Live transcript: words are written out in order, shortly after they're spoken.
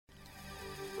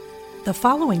The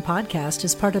following podcast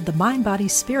is part of the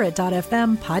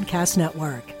MindBodySpirit.fm podcast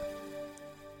network.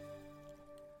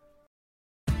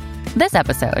 This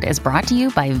episode is brought to you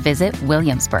by Visit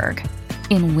Williamsburg.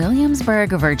 In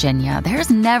Williamsburg, Virginia, there's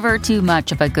never too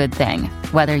much of a good thing.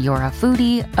 Whether you're a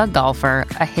foodie, a golfer,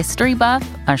 a history buff,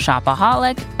 a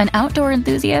shopaholic, an outdoor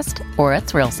enthusiast, or a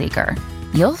thrill seeker,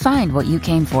 you'll find what you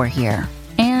came for here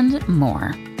and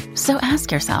more. So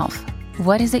ask yourself,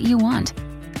 what is it you want?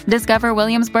 Discover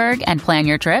Williamsburg and plan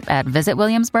your trip at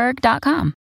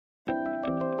visitwilliamsburg.com.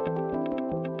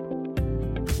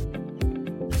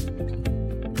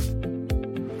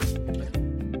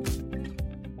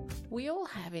 We all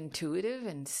have intuitive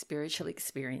and spiritual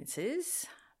experiences,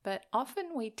 but often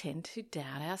we tend to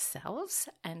doubt ourselves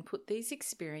and put these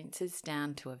experiences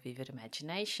down to a vivid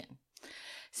imagination.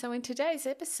 So in today's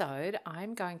episode,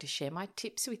 I'm going to share my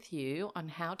tips with you on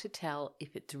how to tell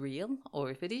if it's real or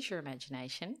if it is your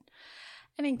imagination,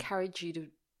 and encourage you to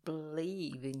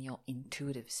believe in your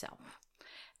intuitive self.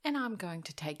 And I'm going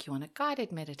to take you on a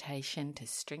guided meditation to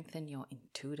strengthen your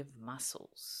intuitive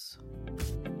muscles.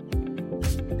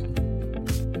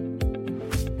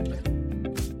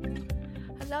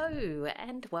 Hello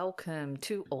and welcome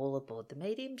to All Aboard the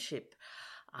Mediumship.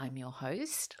 I'm your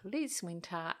host, Liz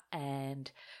Winter,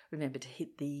 and remember to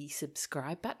hit the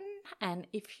subscribe button. And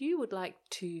if you would like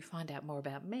to find out more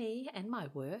about me and my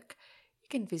work, you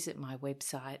can visit my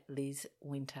website,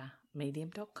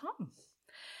 lizwintermedium.com.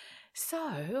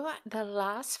 So, the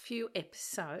last few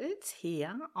episodes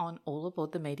here on All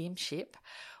Aboard the Mediumship,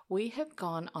 we have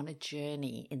gone on a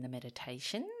journey in the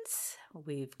meditations.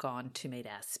 We've gone to meet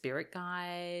our spirit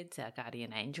guides, our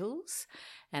guardian angels,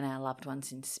 and our loved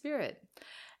ones in spirit.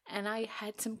 And I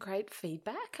had some great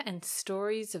feedback and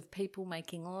stories of people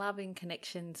making loving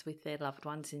connections with their loved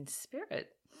ones in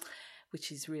spirit,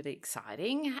 which is really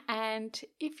exciting. And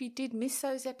if you did miss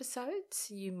those episodes,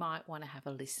 you might want to have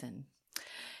a listen.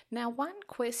 Now, one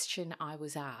question I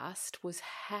was asked was,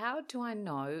 how do I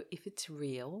know if it's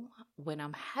real when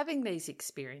I'm having these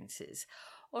experiences,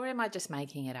 or am I just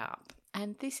making it up?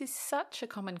 And this is such a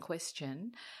common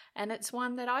question, and it's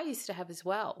one that I used to have as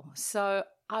well. So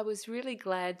I was really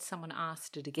glad someone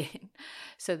asked it again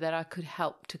so that I could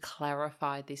help to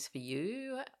clarify this for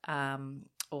you,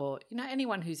 or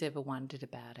anyone who's ever wondered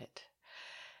about it.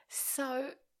 So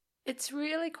it's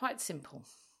really quite simple.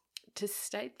 To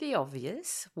state the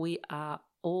obvious, we are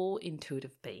all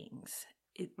intuitive beings.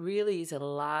 It really is a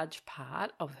large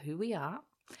part of who we are,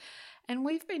 and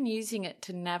we've been using it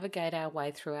to navigate our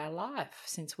way through our life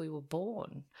since we were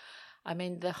born. I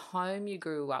mean, the home you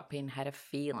grew up in had a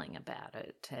feeling about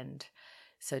it, and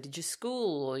so did your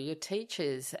school or your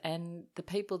teachers and the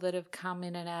people that have come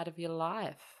in and out of your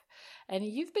life. And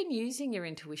you've been using your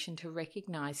intuition to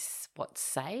recognize what's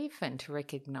safe and to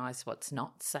recognize what's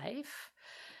not safe.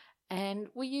 And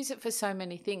we use it for so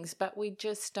many things, but we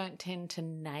just don't tend to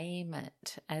name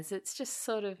it, as it's just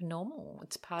sort of normal.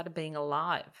 It's part of being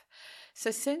alive.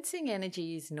 So sensing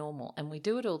energy is normal, and we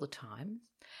do it all the time.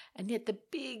 And yet the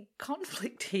big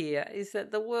conflict here is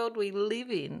that the world we live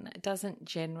in doesn't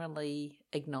generally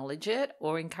acknowledge it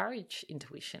or encourage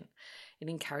intuition. It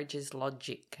encourages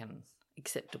logic and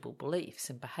acceptable beliefs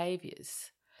and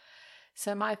behaviours.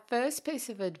 So my first piece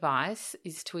of advice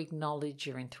is to acknowledge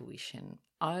your intuition.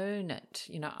 Own it.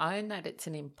 Own that it's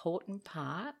an important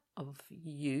part of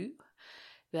you,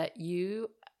 that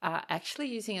you are actually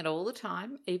using it all the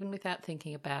time, even without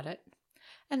thinking about it,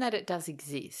 and that it does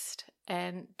exist.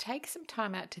 And take some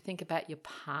time out to think about your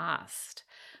past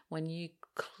when you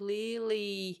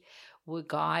clearly were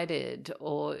guided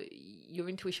or your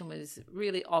intuition was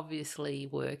really obviously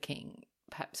working,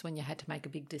 perhaps when you had to make a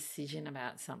big decision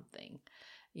about something.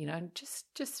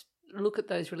 Just look at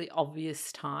those really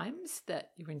obvious times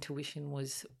that your intuition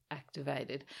was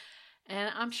activated. And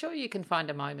I'm sure you can find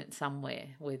a moment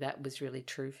somewhere where that was really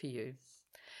true for you.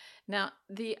 Now,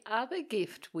 the other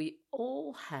gift we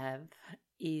all have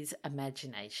is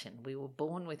imagination. We were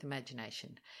born with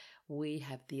imagination. We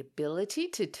have the ability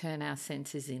to turn our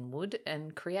senses inward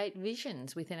and create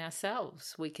visions within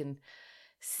ourselves. We can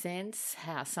sense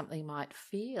how something might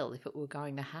feel if it were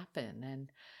going to happen, and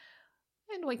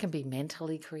we can be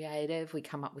mentally creative. We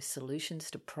come up with solutions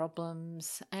to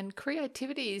problems, and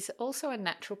creativity is also a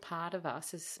natural part of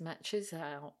us as much as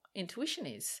our intuition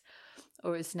is,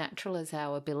 or as natural as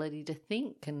our ability to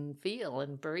think and feel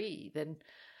and breathe. And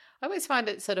I always find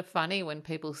it sort of funny when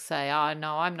people say, oh,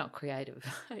 no, I'm not creative,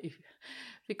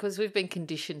 because we've been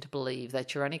conditioned to believe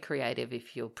that you're only creative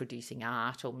if you're producing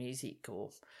art or music or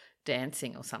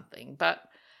dancing or something. But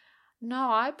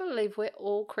no, I believe we're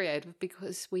all creative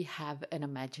because we have an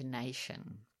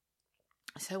imagination.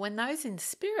 So when those in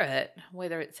spirit,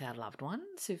 whether it's our loved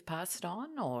ones who've passed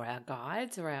on or our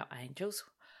guides or our angels,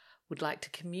 would like to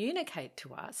communicate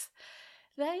to us,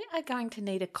 they are going to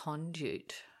need a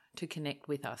conduit to connect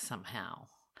with us somehow.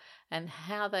 And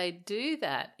how they do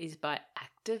that is by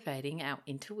activating our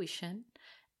intuition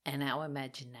and our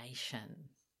imagination.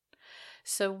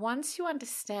 So once you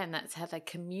understand that's how they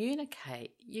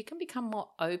communicate, you can become more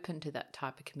open to that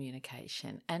type of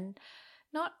communication and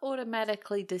not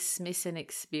automatically dismiss an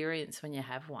experience when you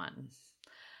have one.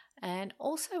 And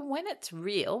also when it's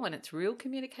real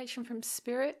communication from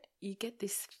spirit, you get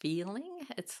this feeling.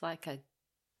 It's like a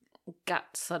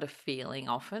gut sort of feeling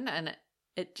often, and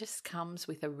it just comes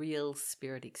with a real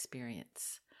spirit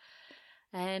experience.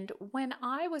 And when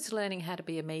I was learning how to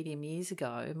be a medium years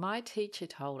ago, my teacher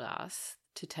told us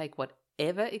to take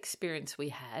whatever experience we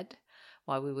had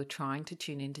while we were trying to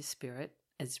tune into spirit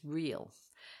as real.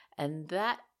 And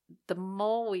that the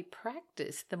more we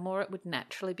practiced, the more it would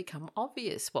naturally become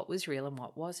obvious what was real and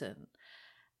what wasn't.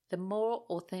 The more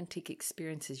authentic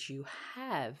experiences you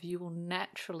have, you will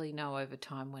naturally know over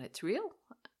time when it's real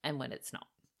and when it's not.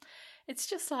 It's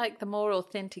just like the more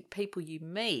authentic people you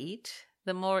meet,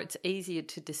 the more it's easier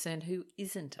to discern who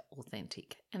isn't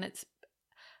authentic. And it's,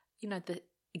 the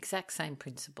exact same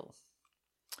principle.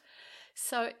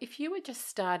 So if you were just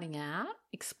starting out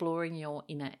exploring your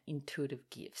inner intuitive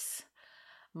gifts,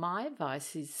 my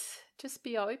advice is just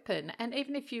be open. And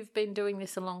even if you've been doing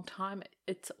this a long time,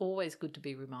 it's always good to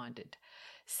be reminded.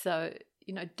 So,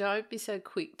 don't be so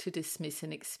quick to dismiss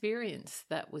an experience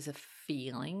that was a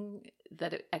feeling,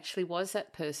 that it actually was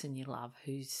that person you love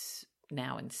who's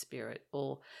now in spirit.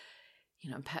 Or,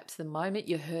 perhaps the moment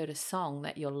you heard a song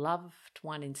that your loved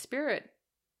one in spirit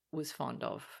was fond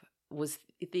of was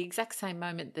the exact same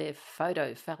moment their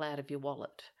photo fell out of your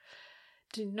wallet.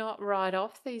 Do not write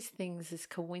off these things as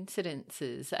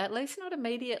coincidences, at least not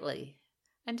immediately,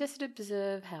 and just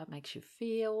observe how it makes you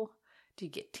feel. Do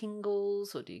you get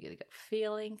tingles or do you get a gut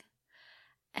feeling?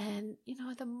 And,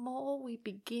 the more we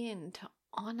begin to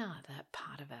honour that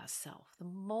part of ourselves, the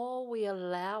more we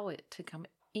allow it to come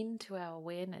into our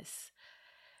awareness,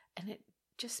 and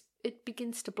it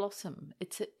begins to blossom.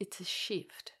 It's a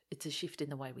shift. It's a shift in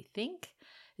the way we think.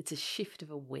 It's a shift of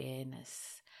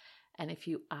awareness. And if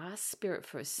you ask spirit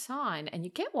for a sign and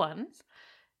you get one,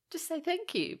 just say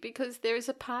thank you, because there is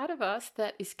a part of us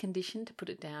that is conditioned to put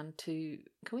it down to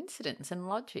coincidence and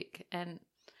logic. And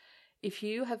if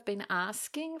you have been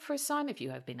asking for a sign, if you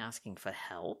have been asking for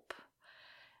help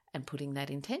and putting that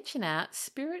intention out,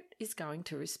 spirit is going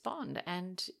to respond,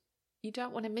 and you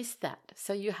don't want to miss that.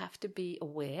 So you have to be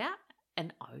aware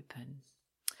and open.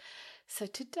 So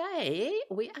today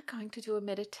we are going to do a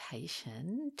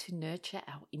meditation to nurture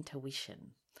our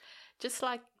intuition. Just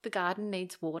like the garden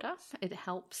needs water, it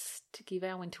helps to give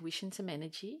our intuition some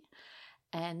energy.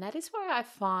 And that is why I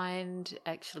find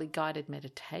actually guided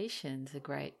meditations are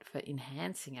great for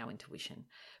enhancing our intuition,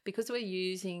 because we're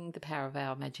using the power of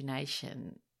our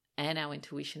imagination and our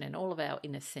intuition and all of our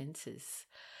inner senses.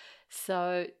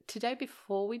 So today,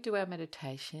 before we do our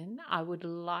meditation, I would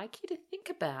like you to think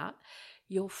about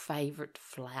your favourite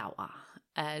flower,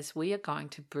 as we are going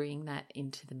to bring that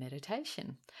into the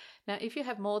meditation. Now, if you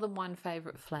have more than one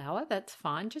favourite flower, that's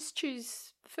fine. Just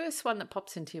choose the first one that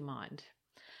pops into your mind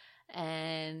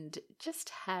and just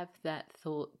have that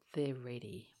thought there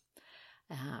ready.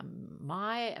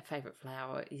 My favourite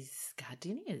flower is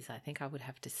gardenias, I think I would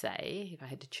have to say, if I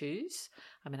had to choose.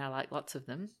 I mean, I like lots of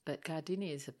them, but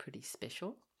gardenias are pretty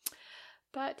special.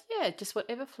 But yeah, just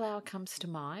whatever flower comes to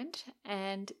mind.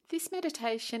 And this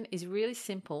meditation is really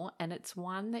simple, and it's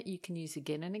one that you can use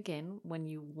again and again when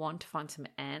you want to find some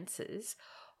answers,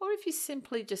 or if you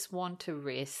simply just want to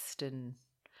rest and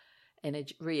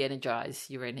re-energize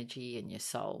your energy and your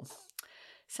soul.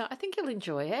 So I think you'll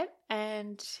enjoy it.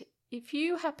 And if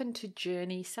you happen to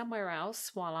journey somewhere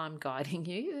else while I'm guiding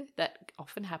you, that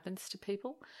often happens to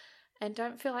people, and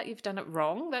don't feel like you've done it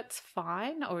wrong, that's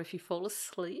fine. Or if you fall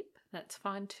asleep, that's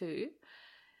fine too.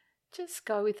 Just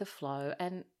go with the flow.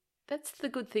 And that's the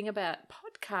good thing about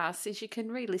podcasts, is you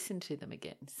can re-listen to them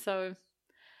again. So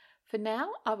for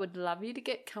now, I would love you to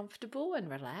get comfortable and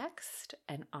relaxed,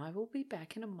 and I will be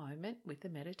back in a moment with the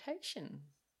meditation.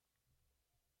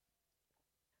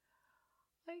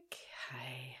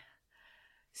 Okay.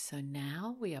 So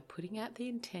now we are putting out the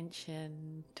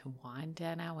intention to wind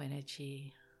down our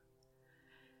energy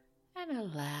and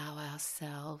allow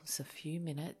ourselves a few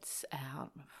minutes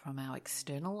out from our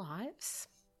external lives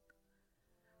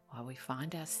while we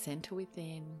find our center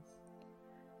within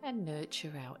and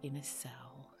nurture our inner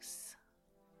selves.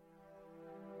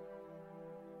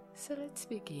 So let's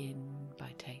begin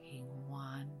by taking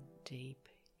 1 deep,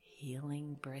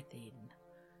 healing breath in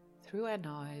through our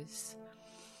nose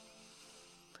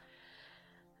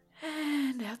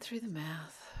and out through the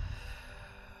mouth.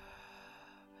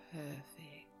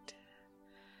 Perfect.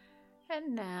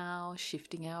 And now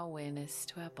shifting our awareness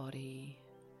to our body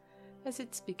as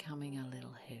it's becoming a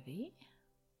little heavy,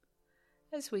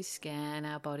 as we scan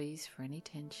our bodies for any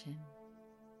tension.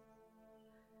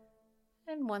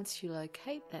 And once you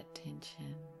locate that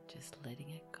tension, just letting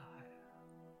it go.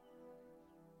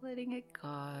 Letting it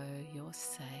go, you're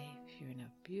safe, you're in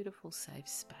a beautiful safe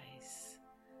space.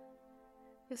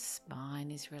 Your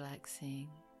spine is relaxing.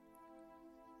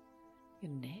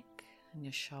 Your neck and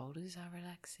your shoulders are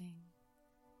relaxing.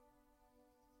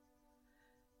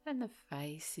 And the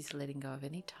face is letting go of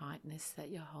any tightness that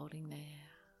you're holding there.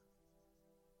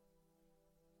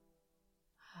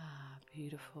 Ah,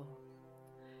 beautiful.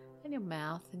 And your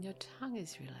mouth and your tongue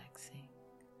is relaxing.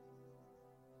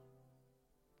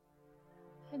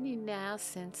 And you now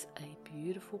sense a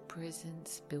beautiful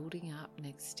presence building up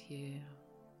next to you.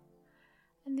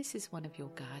 And this is one of your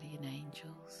guardian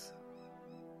angels.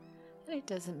 And it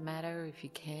doesn't matter if you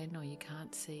can or you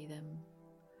can't see them,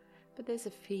 but there's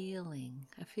a feeling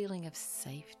of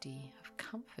safety, of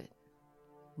comfort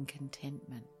and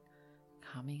contentment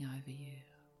coming over you.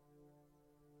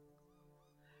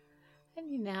 And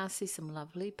you now see some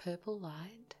lovely purple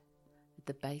light at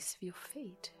the base of your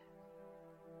feet.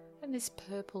 And this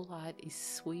purple light is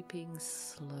sweeping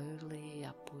slowly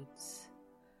upwards.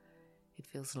 It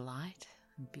feels light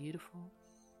and beautiful.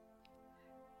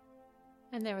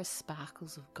 And there are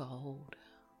sparkles of gold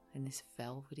in this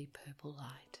velvety purple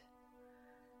light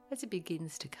as it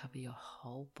begins to cover your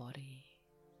whole body,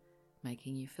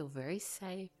 making you feel very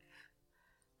safe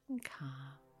and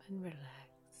calm and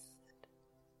relaxed.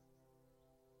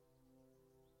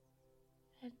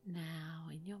 And now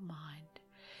in your mind,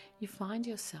 you find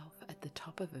yourself at the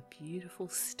top of a beautiful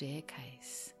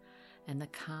staircase, and the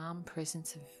calm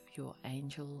presence of your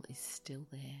angel is still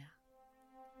there.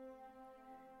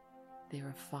 There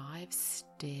are 5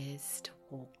 stairs to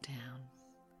walk down,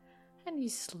 and you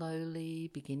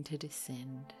slowly begin to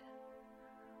descend.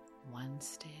 1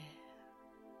 stair,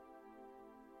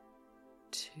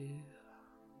 2, you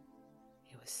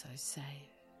are so safe.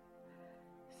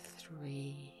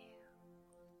 3,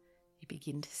 you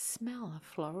begin to smell a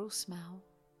floral smell.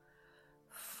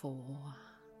 4,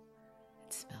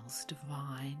 it smells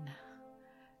divine.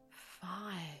 5,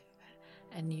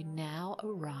 and you now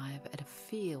arrive at a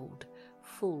field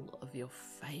full of your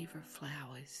favourite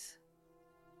flowers.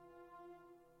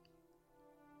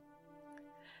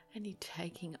 And you're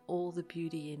taking all the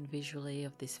beauty in visually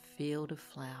of this field of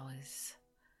flowers.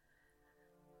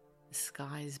 The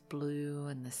sky is blue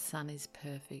and the sun is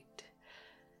perfect.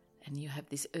 And you have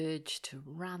this urge to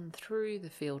run through the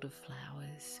field of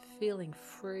flowers, feeling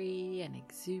free and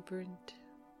exuberant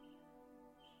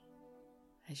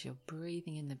as you're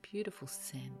breathing in the beautiful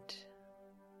scent.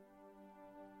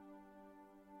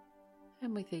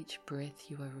 And with each breath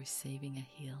you are receiving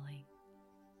a healing.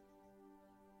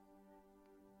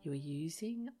 You are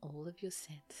using all of your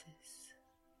senses,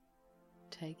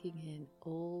 taking in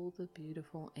all the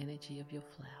beautiful energy of your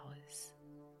flowers.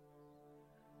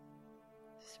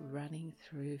 Just running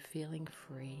through, feeling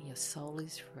free. Your soul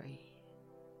is free.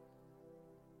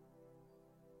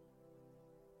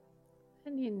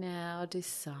 And you now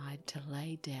decide to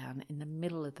lay down in the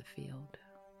middle of the field.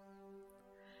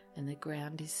 And the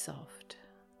ground is soft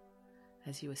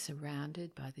as you are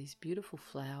surrounded by these beautiful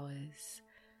flowers.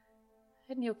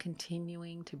 And you're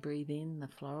continuing to breathe in the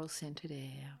floral scented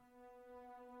air.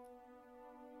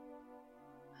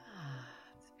 Ah,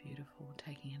 it's beautiful.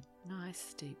 Taking a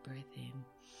nice deep breath in.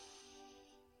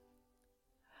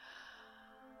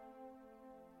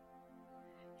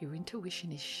 Your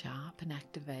intuition is sharp and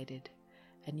activated,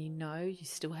 and you know you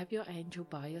still have your angel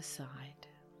by your side.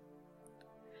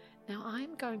 Now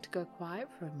I'm going to go quiet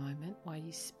for a moment while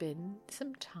you spend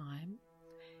some time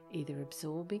either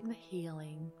absorbing the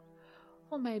healing,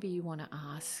 or maybe you want to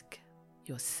ask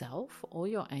yourself or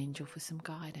your angel for some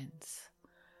guidance.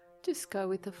 Just go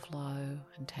with the flow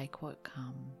and take what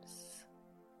comes.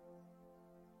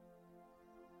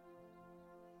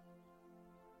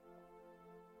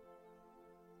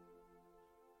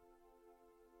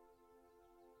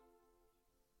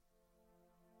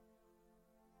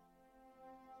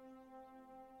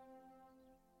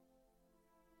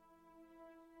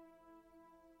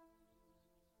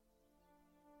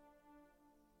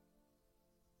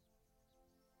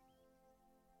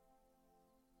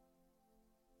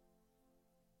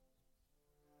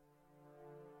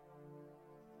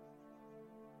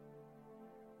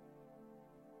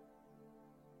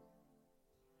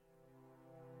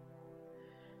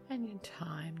 And your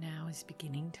time now is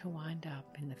beginning to wind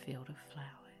up in the field of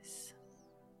flowers.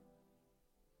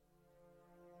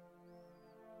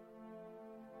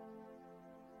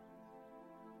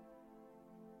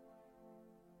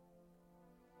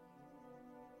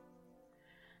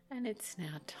 And it's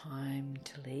now time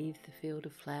to leave the field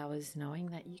of flowers,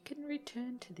 knowing that you can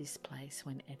return to this place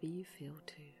whenever you feel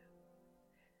to.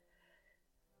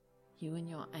 You and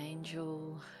your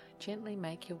angel gently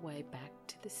make your way back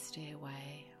to the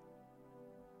stairway.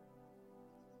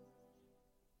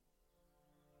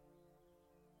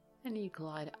 And you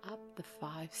glide up the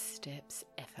 5 steps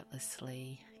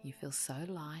effortlessly. You feel so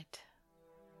light,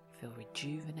 you feel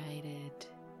rejuvenated,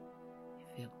 you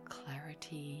feel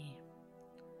clarity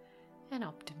and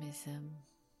optimism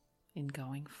in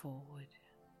going forward.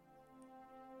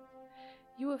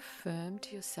 You affirm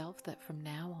to yourself that from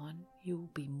now on you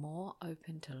will be more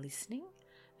open to listening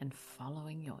and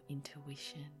following your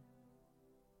intuition.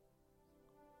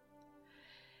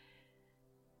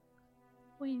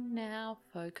 We now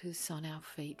focus on our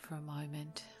feet for a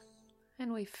moment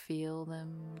and we feel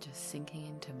them just sinking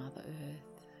into Mother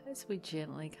Earth as we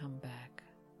gently come back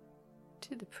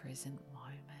to the present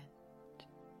moment.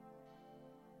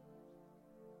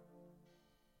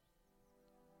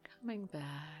 Coming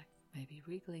back, maybe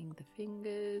wriggling the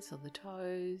fingers or the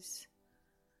toes,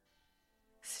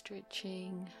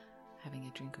 stretching, having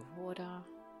a drink of water,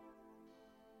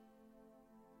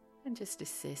 and just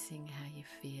assessing how you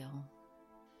feel.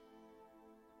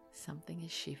 Something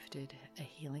has shifted, a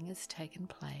healing has taken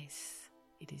place.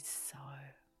 It is so.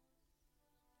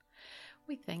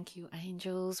 We thank you,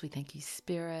 angels. We thank you,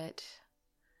 Spirit.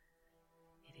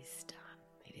 It is done.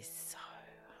 It is so.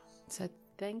 So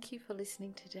thank you for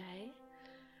listening today.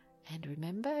 And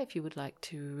remember, if you would like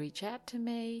to reach out to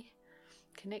me,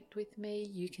 connect with me,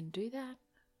 you can do that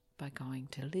by going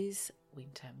to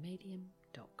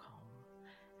lizwintermedium.com.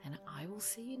 And I will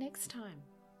see you next time.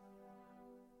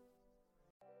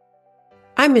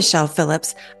 I'm Michelle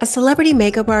Phillips, a celebrity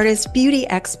makeup artist, beauty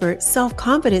expert,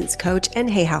 self-confidence coach, and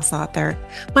Hay House author.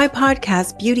 My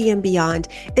podcast, Beauty and Beyond,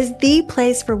 is the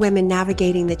place for women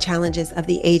navigating the challenges of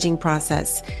the aging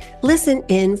process. Listen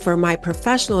in for my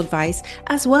professional advice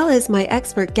as well as my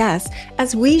expert guests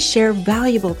as we share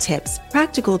valuable tips,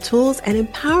 practical tools, and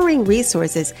empowering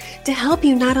resources to help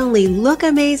you not only look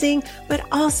amazing, but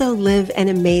also live an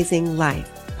amazing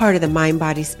life. Part of the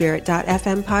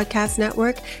MindBodySpirit.fm podcast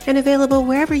network and available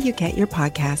wherever you get your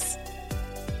podcasts.